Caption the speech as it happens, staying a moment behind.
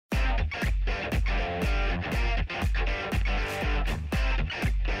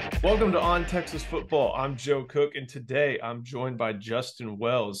Welcome to On Texas Football. I'm Joe Cook, and today I'm joined by Justin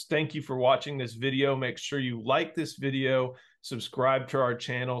Wells. Thank you for watching this video. Make sure you like this video, subscribe to our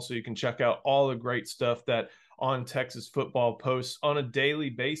channel so you can check out all the great stuff that On Texas Football posts on a daily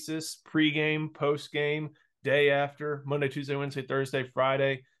basis, pregame, postgame, day after, Monday, Tuesday, Wednesday, Thursday,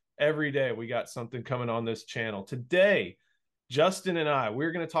 Friday. Every day we got something coming on this channel. Today, Justin and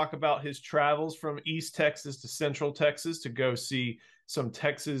we're going to talk about his travels from East Texas to Central Texas to go see some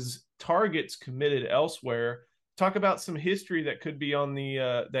Texas targets committed elsewhere. Talk about some history that could be on the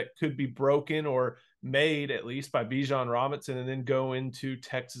that could be broken or made at least by Bijan Robinson, and then go into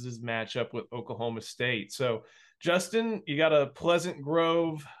Texas's matchup with Oklahoma State. So, Justin, you got a Pleasant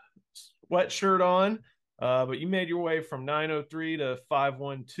Grove sweatshirt on, but you made your way from 903 to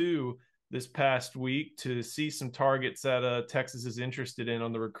 512 this past week to see some targets that Texas is interested in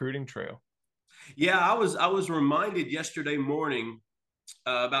on the recruiting trail. Yeah, I was reminded yesterday morning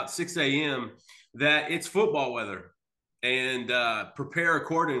about 6 a.m. that it's football weather and prepare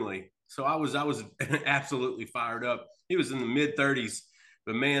accordingly. So I was absolutely fired up. He was in the mid 30s,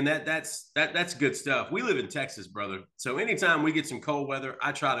 but man, that's good stuff. We live in Texas, brother. So anytime we get some cold weather,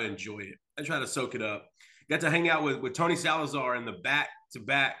 I try to enjoy it. I try to soak it up. Got to hang out with Tony Salazar in the back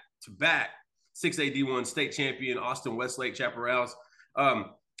 6A D1 state champion Austin Westlake Chaparrals.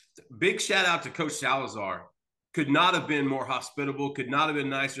 Big shout out to Coach Salazar. Could not have been more hospitable, could not have been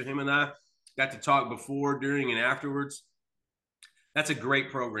nicer. Him and I got to talk before, during, and afterwards. That's a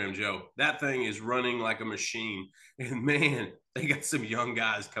great program, Joe. That thing is running like a machine. And man, they got some young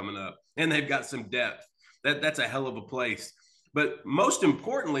guys coming up, and they've got some depth. That's a hell of a place. But most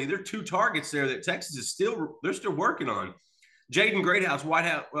importantly, there are two targets there that Texas is still working on. Jaden Greathouse,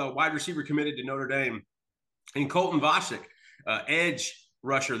 wide receiver committed to Notre Dame, and Colton Vasek, edge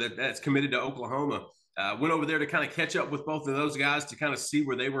rusher that's committed to Oklahoma. Went over there to kind of catch up with both of those guys to kind of see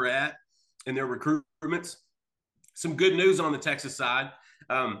where they were at in their recruitments. Some good news on the Texas side.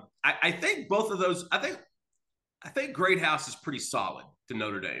 I think both of those. I think Greathouse is pretty solid to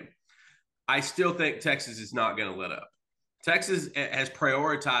Notre Dame. I still think Texas is not going to let up. Texas has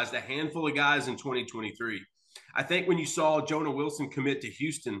prioritized a handful of guys in 2023. I think when you saw Jonah Wilson commit to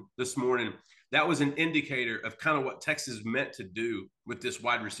Houston this morning, that was an indicator of kind of what Texas meant to do with this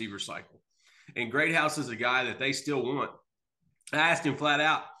wide receiver cycle. And Greathouse is a guy that they still want. I asked him flat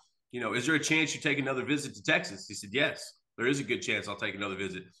out, is there a chance you take another visit to Texas? He said, yes, there is a good chance I'll take another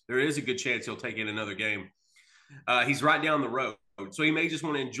visit. There is a good chance he'll take in another game. He's right down the road. So he may just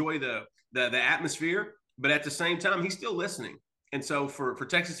want to enjoy the atmosphere, but at the same time, he's still listening. And so for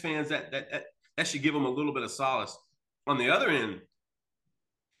Texas fans, that should give them a little bit of solace. On the other end,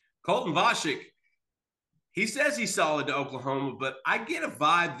 Colton Vasek, he says he's solid to Oklahoma, but I get a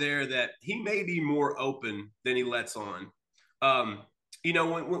vibe there that he may be more open than he lets on.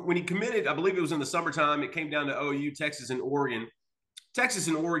 When he committed, I believe it was in the summertime, it came down to OU, Texas, and Oregon. Texas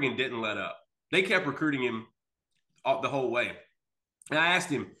and Oregon didn't let up. They kept recruiting him the whole way. And I asked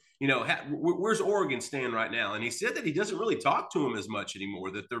him, where's Oregon stand right now? And he said that he doesn't really talk to him as much anymore,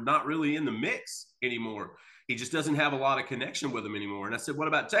 that they're not really in the mix anymore. He just doesn't have a lot of connection with them anymore. And I said, what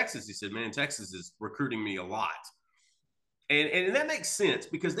about Texas? He said, man, Texas is recruiting me a lot. And that makes sense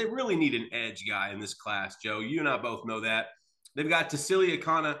because they really need an edge guy in this class, Joe. You and I both know that. They've got Tassili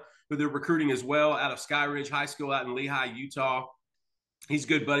Akana, who they're recruiting as well out of Sky Ridge High School out in Lehi, Utah. He's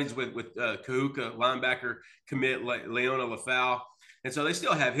good buddies with Kahuka, linebacker commit Leona Lafau. And so they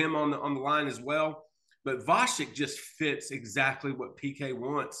still have him on the line as well. But Vasek just fits exactly what PK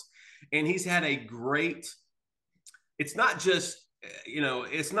wants. And he's had a great – it's not just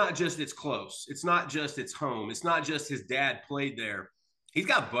it's close. It's not just it's home. It's not just his dad played there. He's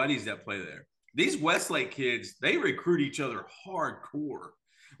got buddies that play there. These Westlake kids, they recruit each other hardcore.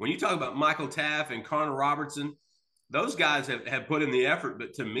 When you talk about Michael Taff and Connor Robertson, those guys have put in the effort.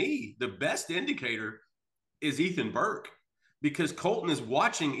 But to me, the best indicator is Ethan Burke, because Colton is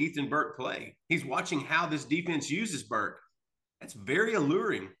watching Ethan Burke play. He's watching how this defense uses Burke. That's very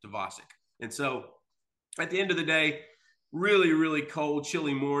alluring to Vasek. And so at the end of the day, really, really cold,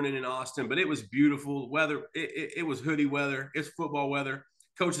 chilly morning in Austin, but it was beautiful weather. It was hoodie weather. It's football weather.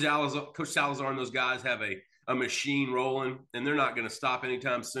 Coach Salazar and those guys have a machine rolling, and they're not going to stop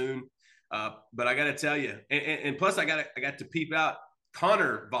anytime soon. But I got to tell you, and plus I got to peep out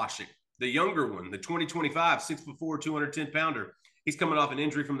Connor Vasek, the younger one, the 2025, 6'4", 210-pounder. He's coming off an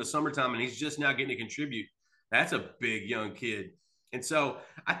injury from the summertime, and he's just now getting to contribute. That's a big young kid. And so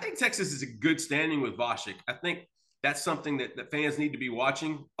I think Texas is a good standing with Vasek. I think that's something that fans need to be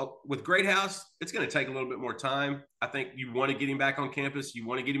watching. With Greathouse, it's going to take a little bit more time. I think you want to get him back on campus. You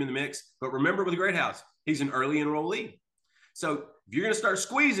want to get him in the mix. But remember with Greathouse, he's an early enrollee. So if you're going to start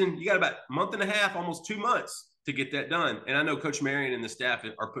squeezing, you got about a month and a half, almost 2 months to get that done. And I know Coach Marion and the staff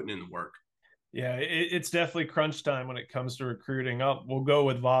are putting in the work. Yeah, it's definitely crunch time when it comes to recruiting. We'll go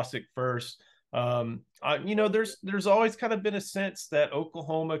with Vasek first. There's always kind of been a sense that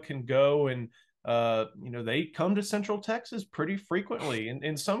Oklahoma can go and they come to Central Texas pretty frequently,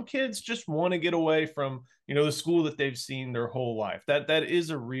 and some kids just want to get away from the school that they've seen their whole life. That is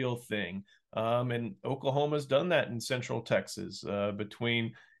a real thing, and Oklahoma's done that in Central Texas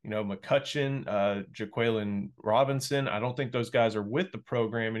between McCutcheon, Jaqueline Robinson. I don't think those guys are with the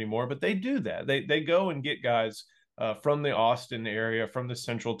program anymore, but they do that. They go and get guys from the Austin area, from the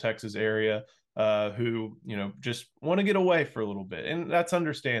Central Texas area, who just want to get away for a little bit, and that's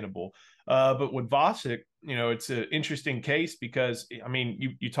understandable. But with Vasek, it's an interesting case because I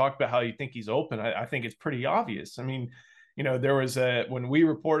mean, you talked about how you think he's open. I think it's pretty obvious. I mean, there was when we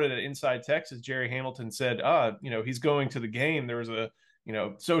reported at Inside Texas, Jerry Hamilton said, he's going to the game. There was a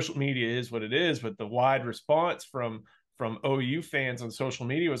social media is what it is, but the wide response from OU fans on social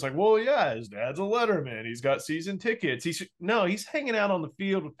media was like, well, yeah, his dad's a letterman. He's got season tickets. He's hanging out on the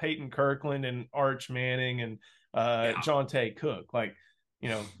field with Peyton Kirkland and Arch Manning and John Tay Cook. Like,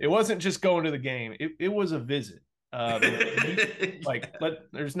 it wasn't just going to the game. It was a visit.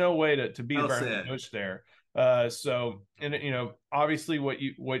 There's no way to be around coach there. Obviously what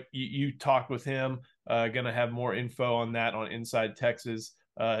you talked with him, going to have more info on that on Inside Texas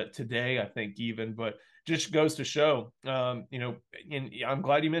today, I think even, but just goes to show, and I'm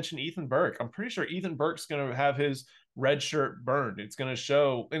glad you mentioned Ethan Burke. I'm pretty sure Ethan Burke's going to have his red shirt burned. It's going to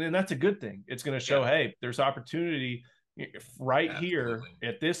show, and that's a good thing. It's going to show, hey, there's opportunity right here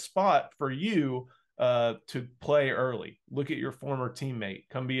at this spot for you to play early. Look at your former teammate.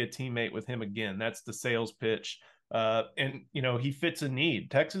 Come be a teammate with him again. That's the sales pitch. And he fits a need.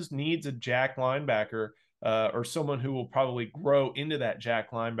 Texas needs a jack linebacker or someone who will probably grow into that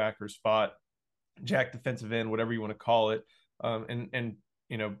jack linebacker spot, jack defensive end, whatever you want to call it.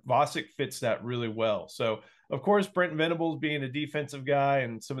 Vasek fits that really well. So, of course, Brent Venables being a defensive guy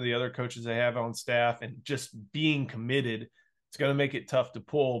and some of the other coaches they have on staff and just being committed, it's going to make it tough to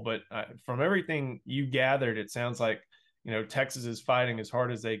pull. But from everything you gathered, it sounds like, Texas is fighting as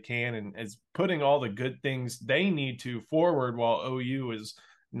hard as they can and is putting all the good things they need to forward, while OU is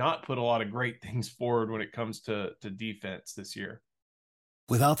not put a lot of great things forward when it comes to defense this year.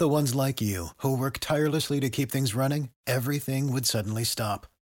 Without the ones like you, who work tirelessly to keep things running, everything would suddenly stop.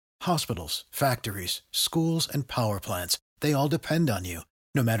 Hospitals, factories, schools, and power plants, they all depend on you.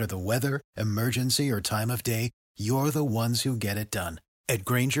 No matter the weather, emergency, or time of day, you're the ones who get it done. At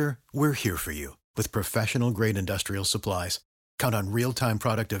Grainger, we're here for you with professional-grade industrial supplies. Count on real-time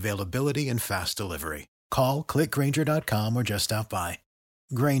product availability and fast delivery. Call, click Grainger.com, or just stop by.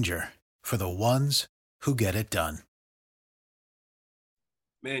 Grainger, for the ones who get it done.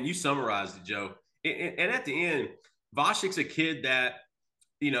 Man, you summarized it, Joe. And at the end, Vasek's a kid that,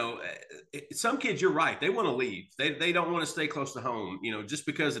 some kids, you're right, they want to leave. They don't want to stay close to home. Just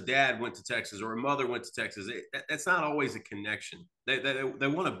because a dad went to Texas or a mother went to Texas, that's not always a connection. They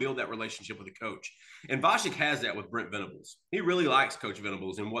want to build that relationship with the coach. And Vasek has that with Brent Venables. He really likes Coach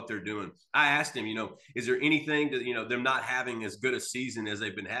Venables and what they're doing. I asked him, is there anything that, them not having as good a season as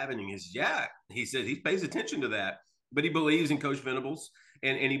they've been having? And he said he pays attention to that, but he believes in Coach Venables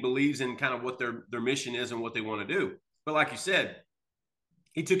and he believes in kind of what their mission is and what they want to do. But like you said,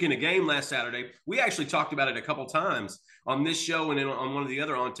 he took in a game last Saturday. We actually talked about it a couple times on this show and then on one of the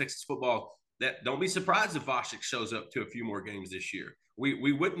other on Texas football. That don't be surprised if Vasek shows up to a few more games this year.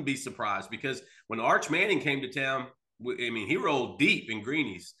 We wouldn't be surprised because when Arch Manning came to town, he rolled deep in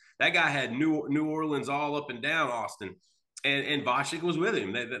greenies. That guy had New Orleans all up and down Austin, and Vasek was with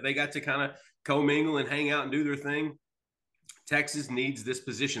him. They got to kind of commingle and hang out and do their thing. Texas needs this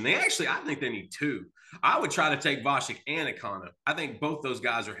position. I think they need two. I would try to take Vasek and Akana. I think both those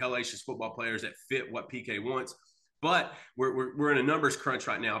guys are hellacious football players that fit what PK wants. But we're in a numbers crunch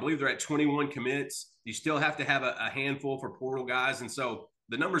right now. I believe they're at 21 commits. You still have to have a handful for portal guys. And so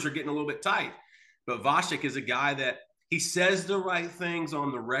the numbers are getting a little bit tight. But Vasek is a guy that he says the right things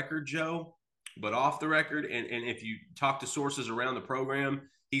on the record, Joe, but off the record. And if you talk to sources around the program,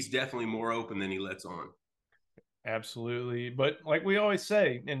 he's definitely more open than he lets on. Absolutely. But like we always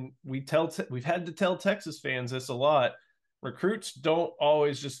say, and we've had to tell Texas fans this a lot, recruits don't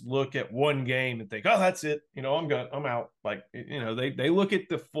always just look at one game and think, oh, that's it. I'm out. Like, they look at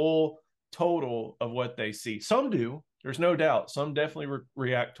the full total of what they see. Some do. There's no doubt. Some definitely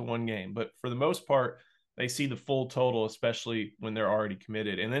react to one game. But for the most part, they see the full total, especially when they're already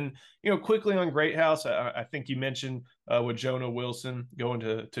committed. And then, quickly on Greathouse, I think you mentioned with Jonah Wilson going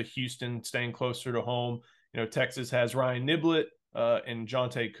to Houston, staying closer to home. Texas has Ryan Niblett and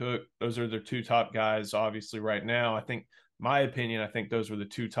Jonte Cook. Those are their two top guys, obviously, right now. I think, my opinion, I think those were the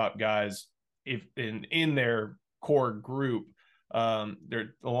two top guys if in their core group. The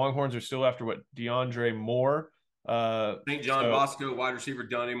Longhorns are still after DeAndre Moore. St. John Bosco, wide receiver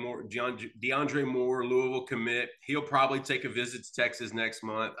DeAndre Moore, Louisville commit. He'll probably take a visit to Texas next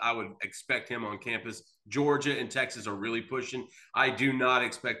month. I would expect him on campus. Georgia and Texas are really pushing. I do not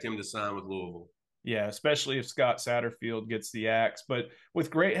expect him to sign with Louisville. Yeah, especially if Scott Satterfield gets the axe. But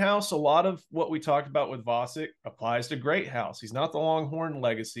with Greathouse, a lot of what we talked about with Vasek applies to Greathouse. He's not the Longhorn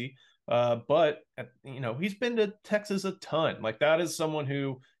legacy, but he's been to Texas a ton. Like, that is someone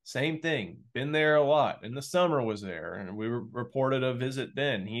who, same thing, been there a lot. In the summer was there, and we reported a visit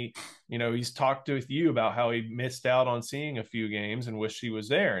then. He's talked with you about how he missed out on seeing a few games and wished he was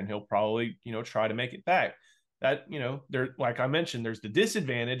there, and he'll probably try to make it back. That, there, like I mentioned, there's the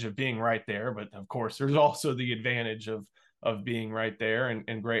disadvantage of being right there, but of course there's also the advantage of being right there,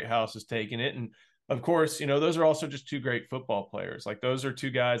 and Greathouse is taking it. And of course, those are also just two great football players. Like, those are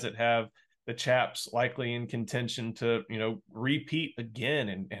two guys that have the chaps likely in contention to, repeat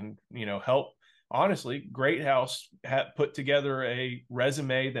again and help. Honestly, Greathouse put together a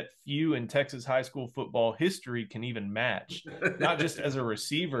resume that few in Texas high school football history can even match, not just as a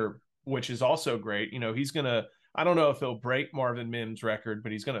receiver, which is also great. He's going to, I don't know if he'll break Marvin Mims' record,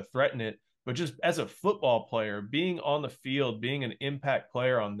 but he's going to threaten it. But just as a football player, being on the field, being an impact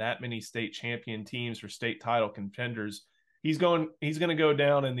player on that many state champion teams or state title contenders, he's going to go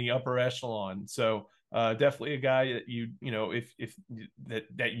down in the upper echelon. So definitely a guy that if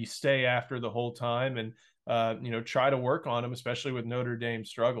that you stay after the whole time and try to work on him, especially with Notre Dame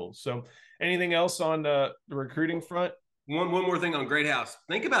struggles. So anything else on the recruiting front? One more thing on Greathouse.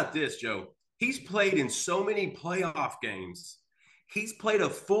 Think about this, Joe. He's played in so many playoff games. He's played a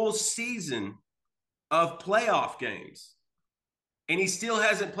full season of playoff games, and he still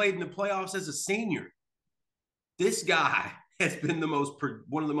hasn't played in the playoffs as a senior. This guy has been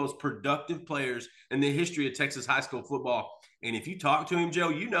one of the most productive players in the history of Texas high school football. And if you talk to him,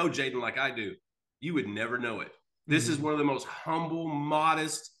 Joe, Jaden like I do, you would never know it. This is one of the most humble,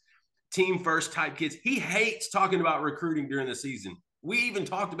 modest, team first type kids. He hates talking about recruiting during the season. We even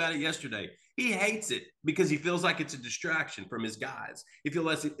talked about it yesterday. He hates it because he feels like it's a distraction from his guys. He feels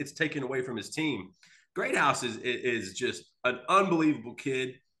like it's taken away from his team. Greathouse is just an unbelievable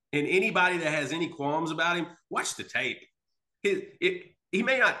kid. And anybody that has any qualms about him, watch the tape. He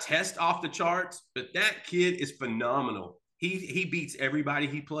may not test off the charts, but that kid is phenomenal. He beats everybody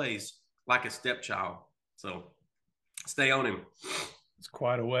he plays like a stepchild. So stay on him. It's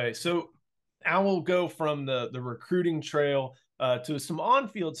quite a way. So I will go from the recruiting trail to some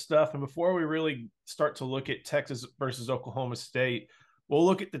on-field stuff. And before we really start to look at Texas versus Oklahoma State, we'll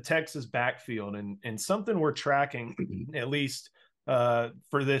look at the Texas backfield. And something we're tracking, at least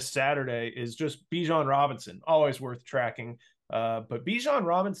for this Saturday, is just Bijan Robinson, always worth tracking. But Bijan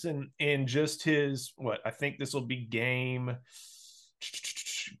Robinson, in just his, I think this will be game,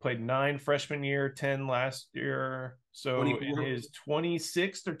 played 9 freshman year, 10 last year. So 24. In his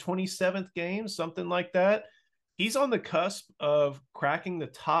 26th or 27th game, something like that, he's on the cusp of cracking the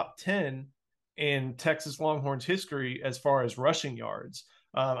top 10 in Texas Longhorns history as far as rushing yards.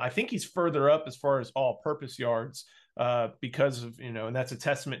 I think he's further up as far as all-purpose yards because of, and that's a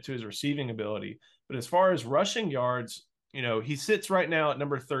testament to his receiving ability. But as far as rushing yards, he sits right now at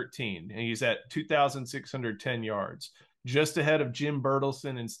number 13, and he's at 2,610 yards, just ahead of Jim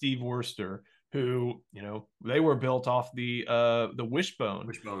Bertelsen and Steve Worcester, who, they were built off the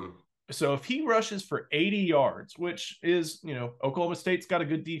wishbone. So if he rushes for 80 yards, which is, Oklahoma State's got a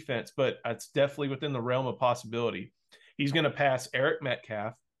good defense, but it's definitely within the realm of possibility. He's going to pass Eric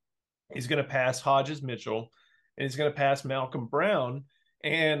Metcalf. He's going to pass Hodges Mitchell, and he's going to pass Malcolm Brown.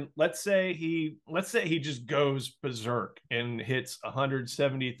 And let's say he just goes berserk and hits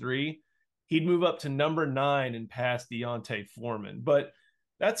 173. He'd move up to number 9 and pass Deontay Foreman. But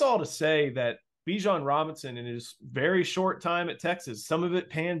that's all to say that Bijan Robinson, in his very short time at Texas, some of it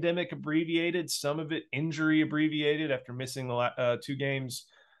pandemic abbreviated, some of it injury abbreviated after missing the 2 games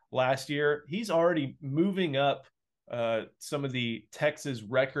last year, he's already moving up some of the Texas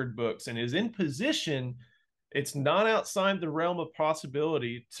record books and is in position. It's not outside the realm of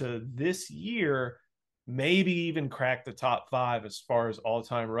possibility to this year maybe even crack the top 5 as far as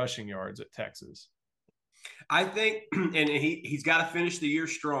all-time rushing yards at Texas. I think, and he's got to finish the year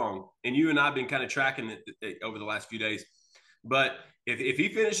strong. And you and I have been kind of tracking it over the last few days. But if he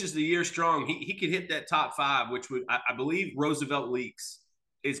finishes the year strong, he could hit that top 5, which would, I believe, Roosevelt Leaks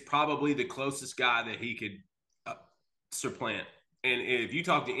is probably the closest guy that he could supplant. And if you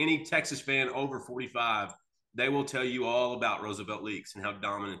talk to any Texas fan over 45, they will tell you all about Roosevelt Leaks and how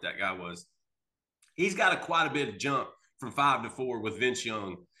dominant that guy was. He's got quite a bit of jump from 5 to 4 with Vince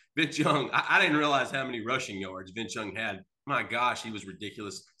Young. Vince Young, I didn't realize how many rushing yards Vince Young had. My gosh, he was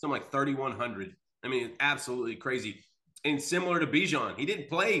ridiculous. Something like 3,100. I mean, absolutely crazy. And similar to Bijan, he didn't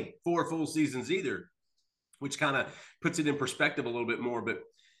play 4 full seasons either, which kind of puts it in perspective a little bit more. But,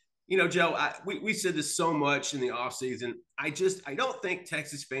 you know, Joe, we said this so much in the offseason. I don't think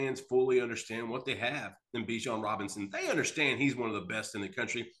Texas fans fully understand what they have in Bijan Robinson. They understand he's one of the best in the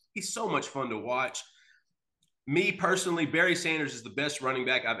country. He's so much fun to watch. Me personally, Barry Sanders is the best running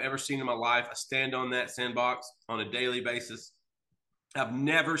back I've ever seen in my life. I stand on that sandbox on a daily basis. I've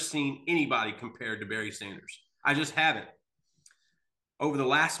never seen anybody compared to Barry Sanders. I just haven't. Over the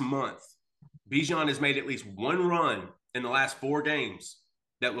last month, Bijan has made at least one run in the last 4 games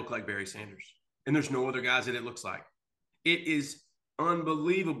that look like Barry Sanders. And there's no other guys that it looks like. It is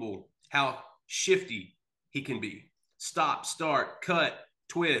unbelievable how shifty he can be. Stop, start, cut,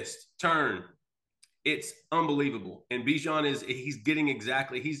 twist, turn. It's unbelievable. And Bijan he's doing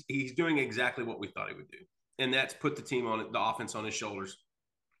exactly what we thought he would do. And that's put the offense on his shoulders.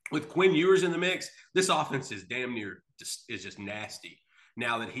 With Quinn Ewers in the mix, this offense is damn near just nasty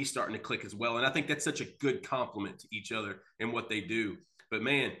now that he's starting to click as well. And I think that's such a good compliment to each other and what they do. But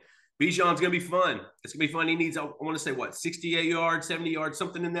man, Bijan's going to be fun. It's going to be fun. He needs, I want to say 68 yards, 70 yards,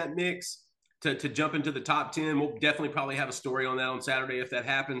 something in that mix to jump into the top 10. We'll definitely probably have a story on that on Saturday if that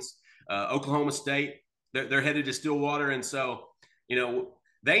happens. Oklahoma State, they're headed to Stillwater. And so, you know,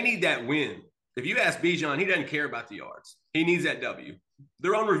 they need that win. If you ask Bijan, he doesn't care about the yards. He needs that W.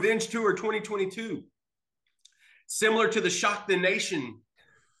 They're on Revenge Tour 2022. Similar to the Shock the Nation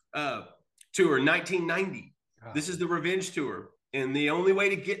tour, 1990. This is the Revenge Tour. And the only way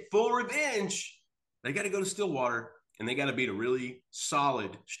to get full revenge, they got to go to Stillwater, and they got to beat a really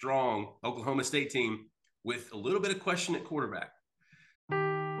solid, strong Oklahoma State team with a little bit of question at quarterback.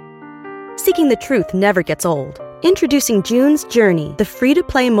 Seeking the truth never gets old. Introducing June's Journey, the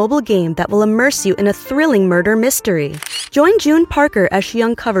free-to-play mobile game that will immerse you in a thrilling murder mystery. Join June Parker as she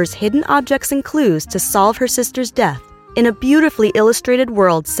uncovers hidden objects and clues to solve her sister's death in a beautifully illustrated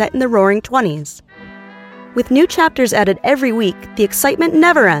world set in the Roaring '20s. With new chapters added every week, the excitement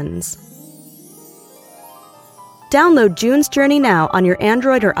never ends. Download June's Journey now on your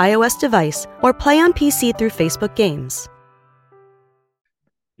Android or iOS device, or play on PC through Facebook Games.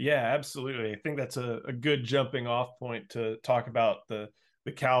 Yeah, absolutely. I think that's a good jumping off point to talk about the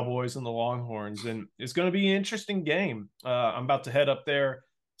Cowboys and the Longhorns. And it's going to be an interesting game. I'm about to head up there,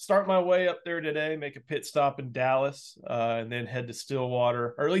 start my way up there today, make a pit stop in Dallas, and then head to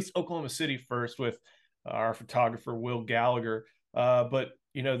Stillwater, or at least Oklahoma City first with our photographer, Will Gallagher. But,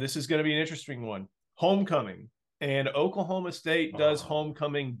 you know, this is going to be an interesting one. Homecoming. And Oklahoma State does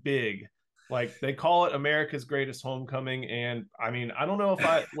homecoming big. Like, they call it America's greatest homecoming. And I mean, I don't know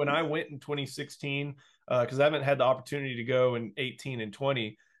if when I went in 2016, because I haven't had the opportunity to go in 18 and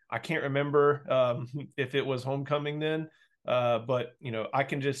 20, I can't remember if it was homecoming then. But, you know,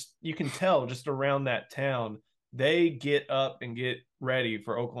 you can tell just around that town, they get up and get ready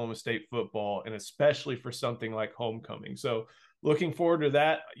for Oklahoma State football, and especially for something like homecoming. So looking forward to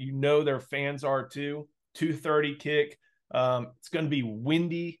that. You know, their fans are too. 2:30 kick. It's going to be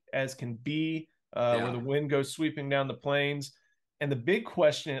windy as can be, where the wind goes sweeping down the plains. And the big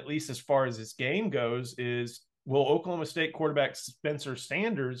question, at least as far as this game goes, is will Oklahoma State quarterback Spencer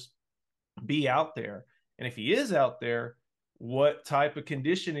Sanders be out there? And if he is out there, what type of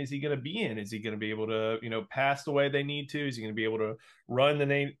condition is he going to be in? Is he going to be able to, you know, pass the way they need to? Is he going to be able to run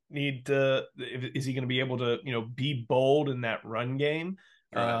the need to? Is he going to be able to, you know, be bold in that run game?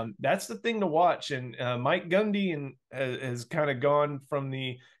 Right. That's the thing to watch. And Mike Gundy has kind of gone from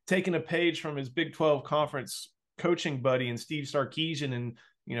taking a page from his Big 12 conference coaching buddy and Steve Sarkisian, and,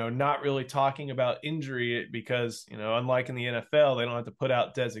 you know, not really talking about injury because, you know, unlike in the NFL, they don't have to put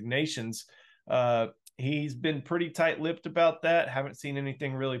out designations. He's been pretty tight-lipped about that. Haven't seen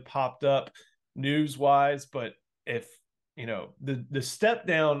anything really popped up news-wise, but if, you know, the step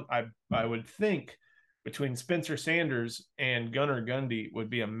down, I would think between Spencer Sanders and Gunnar Gundy would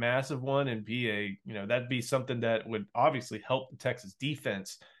be a massive one, and that'd be something that would obviously help the Texas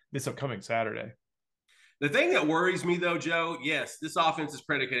defense this upcoming Saturday. The thing that worries me, though, Joe, yes, this offense is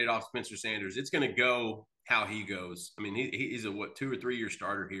predicated off Spencer Sanders. It's going to go how he goes. I mean, he's a 2 or 3 year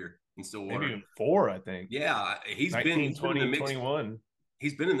starter here in Stillwater. Maybe even 4, I think. Yeah, he's 19, been 20, in the mix. 21.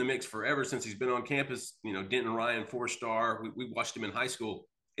 He's been in the mix forever since he's been on campus. You know, Denton Ryan, 4-star. We watched him in high school.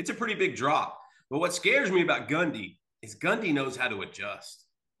 It's a pretty big drop. But what scares me about Gundy is Gundy knows how to adjust.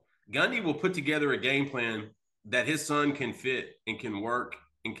 Gundy will put together a game plan that his son can fit and can work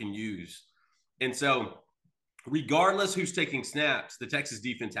and can use. And so, regardless who's taking snaps, the Texas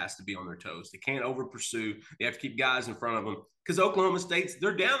defense has to be on their toes. They can't over pursue. They have to keep guys in front of them because Oklahoma State's,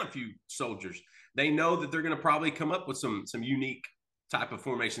 they're down a few soldiers. They know that they're going to probably come up with some unique type of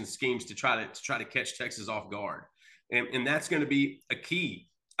formation schemes to try to catch Texas off guard. And that's going to be a key.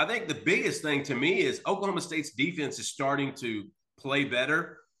 I think the biggest thing to me is Oklahoma State's defense is starting to play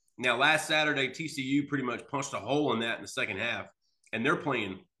better. Now, last Saturday, TCU pretty much punched a hole in that in the second half, and they're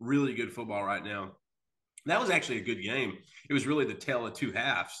playing really good football right now. That was actually a good game. It was really the tale of two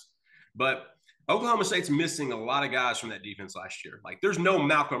halves. But Oklahoma State's missing a lot of guys from that defense last year. Like, there's no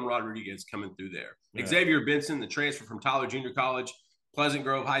Malcolm Rodriguez coming through there. Yeah. Xavier Benson, the transfer from Tyler Junior College, Pleasant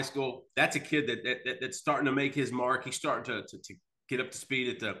Grove High School, that's a kid that's starting to make his mark. He's starting to get up to speed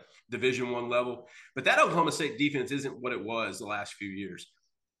at the Division I level. But that Oklahoma State defense isn't what it was the last few years.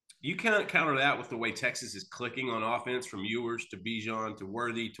 You can't counter that with the way Texas is clicking on offense, from Ewers to Bijan to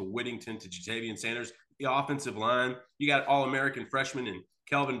Worthy to Whittington to Jatavian Sanders. The offensive line, you got All-American freshman and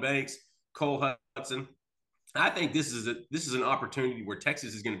Kelvin Banks, Cole Hudson. I think this is an opportunity where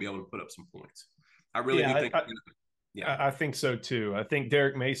Texas is going to be able to put up some points. I really do think. I think so too. I think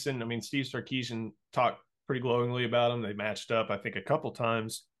Derek Mason. I mean, Steve Sarkisian talked pretty glowingly about him. They matched up, I think, a couple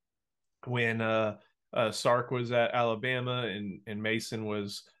times when Sark was at Alabama and Mason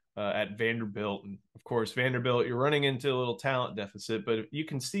was at Vanderbilt. And of course, Vanderbilt, you're running into a little talent deficit, but you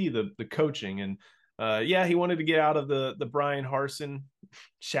can see the coaching. And he wanted to get out of the Brian Harsin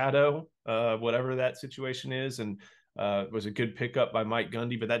shadow, whatever that situation is, and it was a good pickup by Mike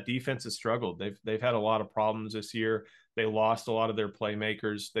Gundy. But that defense has struggled. They've had a lot of problems this year. They lost a lot of their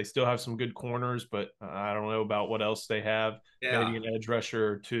playmakers. They still have some good corners, but I don't know about what else they have. Yeah. Maybe an edge rusher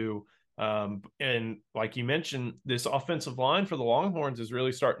or two. And like you mentioned, this offensive line for the Longhorns is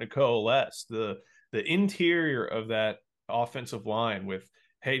really starting to coalesce. The interior of that offensive line with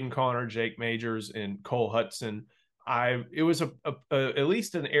Hayden Connor, Jake Majors, and Cole Hudson, it was at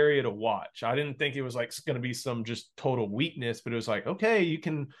least an area to watch. I didn't think it was like going to be some just total weakness, but it was like, okay,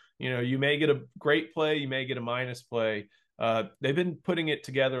 you may get a great play, you may get a minus play. They've been putting it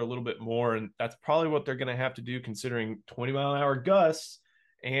together a little bit more, and that's probably what they're going to have to do considering 20-mile-an-hour gusts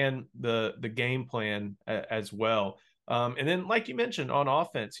and the game plan as well. And then, like you mentioned, on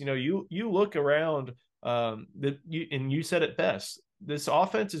offense, you look around, and you said it best. This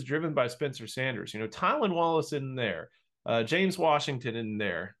offense is driven by Spencer Sanders. Tylan Wallace in there, James Washington in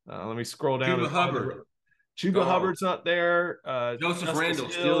there. Let me scroll down. Chuba Hubbard's not there. Joseph Randall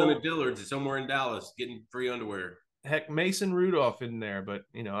still in the Dillards, somewhere in Dallas, getting free underwear. Heck, Mason Rudolph in there, but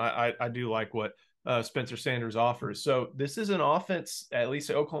I do like what Spencer Sanders offers. So this is an offense, at least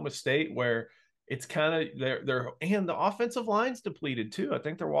at Oklahoma State, where it's kind of they're and the offensive line's depleted too. I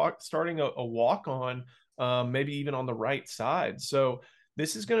think they're starting a walk on. Maybe even on the right side. So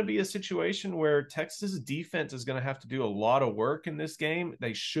this is going to be a situation where Texas defense is going to have to do a lot of work in this game.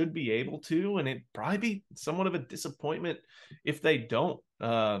 They should be able to, and it'd probably be somewhat of a disappointment if they don't.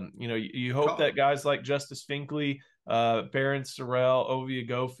 You hope that guys like Justice Finkley, Barron Sorrell, Ovia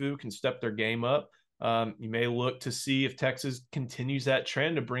Gofu can step their game up. You may look to see if Texas continues that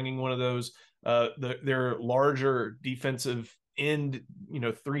trend of bringing one of those their larger defensive end,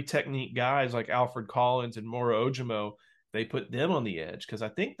 three technique guys like Alfred Collins and Moro Ojimo. They put them on the edge because I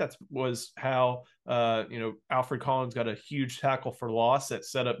think that was how Alfred Collins got a huge tackle for loss that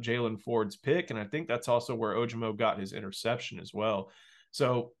set up Jalen Ford's pick, and I think that's also where Ojimo got his interception as well.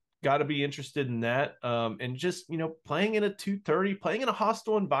 So got to be interested in that, and just playing in a 230, playing in a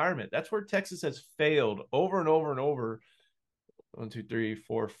hostile environment. That's where Texas has failed over and over and over. 1, 2, 3,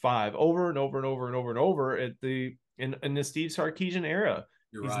 4, 5 over and over and over and over and over at in the Steve Sarkisian era.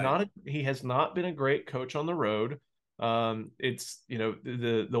 He has not been a great coach on the road. It's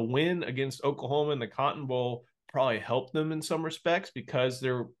the win against Oklahoma in the Cotton Bowl probably helped them in some respects because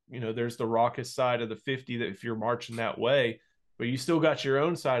there's the raucous side of the 50 that if you're marching that way, but you still got your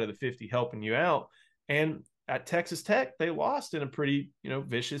own side of the 50 helping you out. And at Texas Tech, they lost in a pretty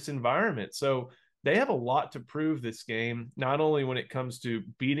vicious environment. So they have a lot to prove this game, not only when it comes to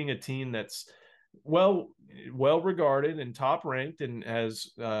beating a team that's well regarded and top ranked and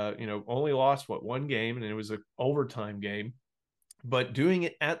has only lost one game, and it was an overtime game, but doing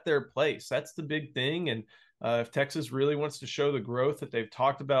it at their place. That's the big thing. And if Texas really wants to show the growth that they've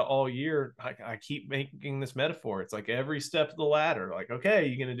talked about all year, I keep making this metaphor. It's like every step of the ladder, like, okay,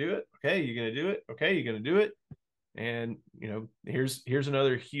 you're going to do it. Okay, you're going to do it. Okay, you're going to do it. And here's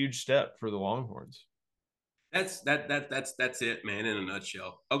another huge step for the Longhorns. That's it, man, in a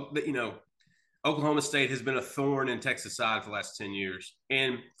nutshell. Oklahoma State has been a thorn in Texas' side for the last 10 years.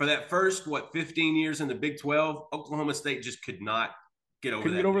 And for that first, 15 years in the Big 12, Oklahoma State just could not get over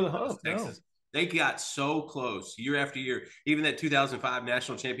Couldn't that get over hill the that was hump. Texas. No. They got so close year after year. Even that 2005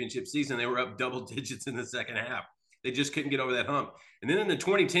 national championship season, they were up double digits in the second half. They just couldn't get over that hump. And then in the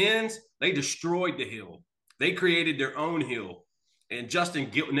 2010s, they destroyed the hill. They created their own hill, and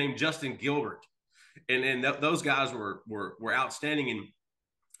named Justin Gilbert, and those guys were outstanding. And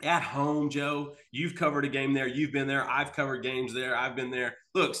at home, Joe, you've covered a game there. You've been there. I've covered games there. I've been there.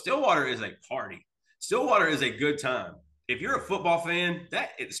 Look, Stillwater is a party. Stillwater is a good time. If you're a football fan,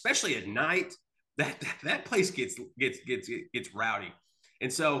 that especially at night, that place gets rowdy.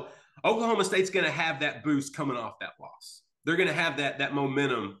 And so Oklahoma State's going to have that boost coming off that loss. They're going to have that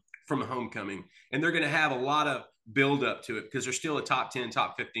momentum from homecoming, and they're going to have a lot of build up to it because they're still a top 10,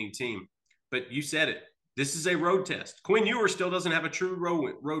 top 15 team. But you said it. This is a road test. Quinn Ewers still doesn't have a true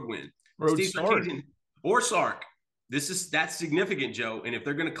road win. Steve Sarkisian or Sark. That's significant, Joe. And if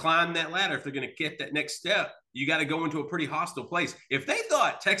they're going to climb that ladder, if they're going to get that next step, you got to go into a pretty hostile place. If they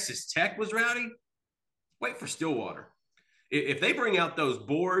thought Texas Tech was rowdy, wait for Stillwater. If they bring out those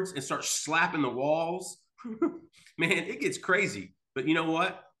boards and start slapping the walls, man, it gets crazy. But you know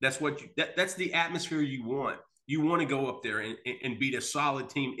what? That's the atmosphere you want. You want to go up there and beat a solid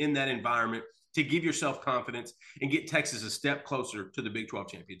team in that environment to give yourself confidence and get Texas a step closer to the Big 12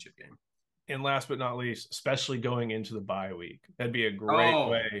 championship game. And last but not least, especially going into the bye week, that'd be a great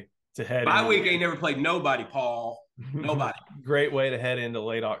way to head. Bye week ain't never played nobody, Paul. Nobody. Great way to head into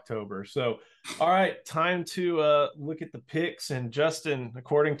late October. So, all right, time to look at the picks. And Justin,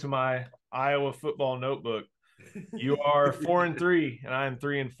 according to my Iowa football notebook, you are 4-3, and I am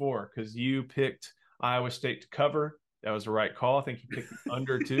 3-4 because you picked Iowa State to cover. That was the right call. I think you picked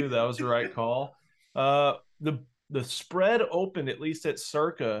under 2. That was the right call. The spread opened, at least at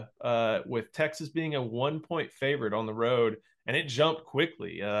Circa, with Texas being a 1-point favorite on the road, and it jumped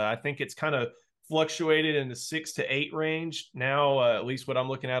quickly. I think it's kind of fluctuated in the 6 to 8 range. Now, at least what I'm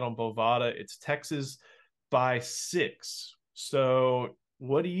looking at on Bovada, it's Texas by 6. So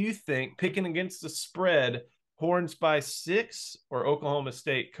what do you think, picking against the spread, Horns by 6 or Oklahoma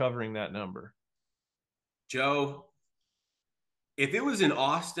State covering that number? Joe, if it was in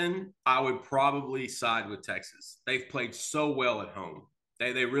Austin, I would probably side with Texas. They've played so well at home.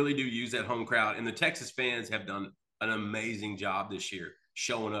 They really do use that home crowd. And the Texas fans have done an amazing job this year,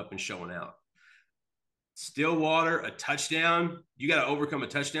 showing up and showing out. Stillwater, a touchdown. You got to overcome a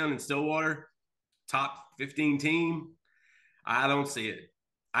touchdown in Stillwater. Top 15 team. I don't see it.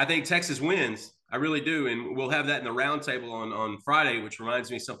 I think Texas wins. I really do. And we'll have that in the roundtable on Friday, which reminds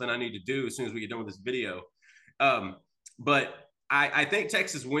me of something I need to do as soon as we get done with this video. But I think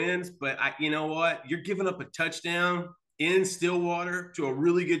Texas wins, but you know what? You're giving up a touchdown in Stillwater to a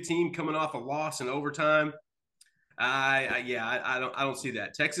really good team coming off a loss in overtime. I don't see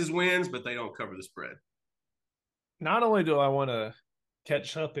that. Texas wins, but they don't cover the spread. Not only do I want to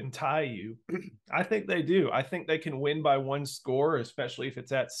catch up and tie you, I think they do. I think they can win by 1 score, especially if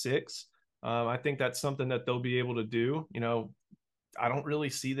it's at 6. I think that's something that they'll be able to do. You know, I don't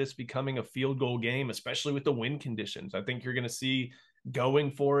really see this becoming a field goal game, especially with the wind conditions. I think you're going to see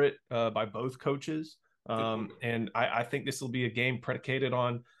going for it by both coaches. And I think this will be a game predicated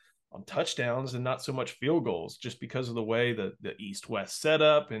on touchdowns and not so much field goals, just because of the way the East-West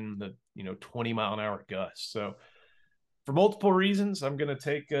setup and the 20-mile-an-hour gusts. So for multiple reasons, I'm going to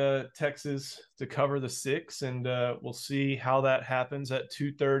take Texas to cover the 6, and we'll see how that happens at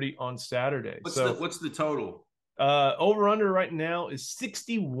 2:30 on Saturday. What's the total? Over under right now is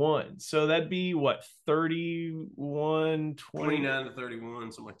 61. So that'd be what, 31, 29 to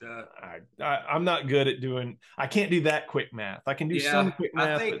 31, something like that. I'm not good at I can't do that quick math. I can do some quick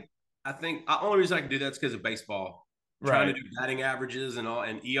math. I think the only reason I can do that is because of baseball. Right. Trying to do batting averages and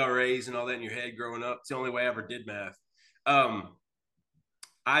ERAs and all that in your head growing up. It's the only way I ever did math.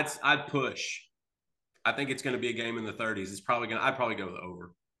 I'd push. I think it's going to be a game in the 30s. I'd probably go with the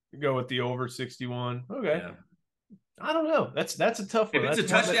over. Go with the over 61. Okay. Yeah. I don't know. That's a tough one. If it's a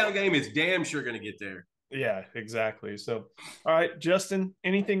touchdown game, it's damn sure going to get there. Yeah, exactly. So, all right, Justin,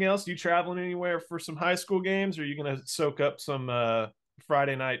 anything else? You traveling anywhere for some high school games, or are you going to soak up some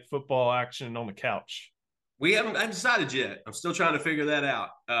Friday night football action on the couch? I haven't decided yet. I'm still trying to figure that out.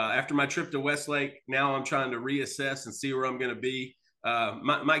 After my trip to Westlake, now I'm trying to reassess and see where I'm going to be.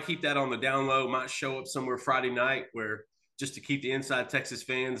 Might keep that on the down low. Might show up somewhere Friday night just to keep the Inside Texas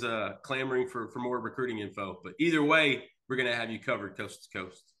fans clamoring for more recruiting info. But either way, we're going to have you covered coast to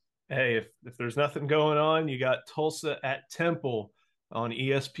coast. Hey, if there's nothing going on, you got Tulsa at Temple on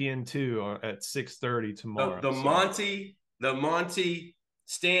ESPN2 at 6:30 tomorrow. The Monty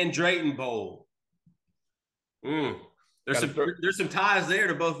Stan Drayton Bowl. Mm. There's some ties there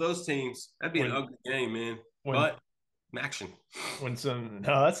to both those teams. That'd be an ugly game, man. But Maction.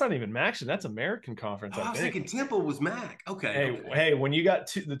 No, that's not even Maction. That's American Conference. I was thinking Temple was MAC. Okay. Hey, when you got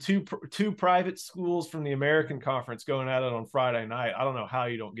the two private schools from the American Conference going at it on Friday night, I don't know how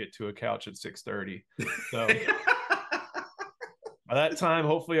you don't get to a couch at 6:30. So by that time,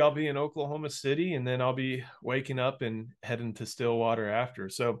 hopefully I'll be in Oklahoma City, and then I'll be waking up and heading to Stillwater after.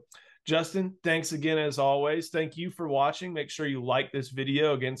 So Justin, thanks again as always. Thank you for watching. Make sure you like this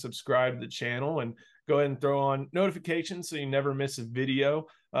video. Again, subscribe to the channel and go ahead and throw on notifications so you never miss a video.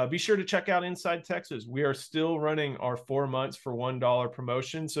 Be sure to check out Inside Texas. We are still running our 4 months for $1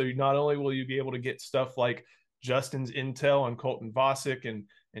 promotion. So not only will you be able to get stuff like Justin's intel on Colton Vasek and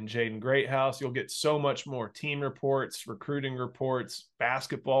Jaden Greathouse, you'll get so much more: team reports, recruiting reports,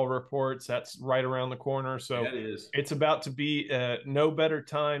 basketball reports. That's right around the corner. So it's about to be no better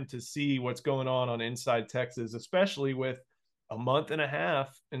time to see what's going on Inside Texas, especially with a month and a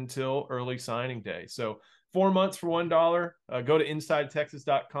half until early signing day. So 4 months for $1. Go to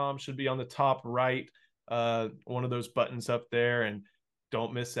InsideTexas.com. Should be on the top right, one of those buttons up there, and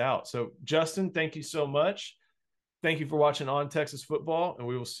don't miss out. So Justin, thank you so much. Thank you for watching On Texas Football, and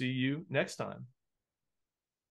we will see you next time.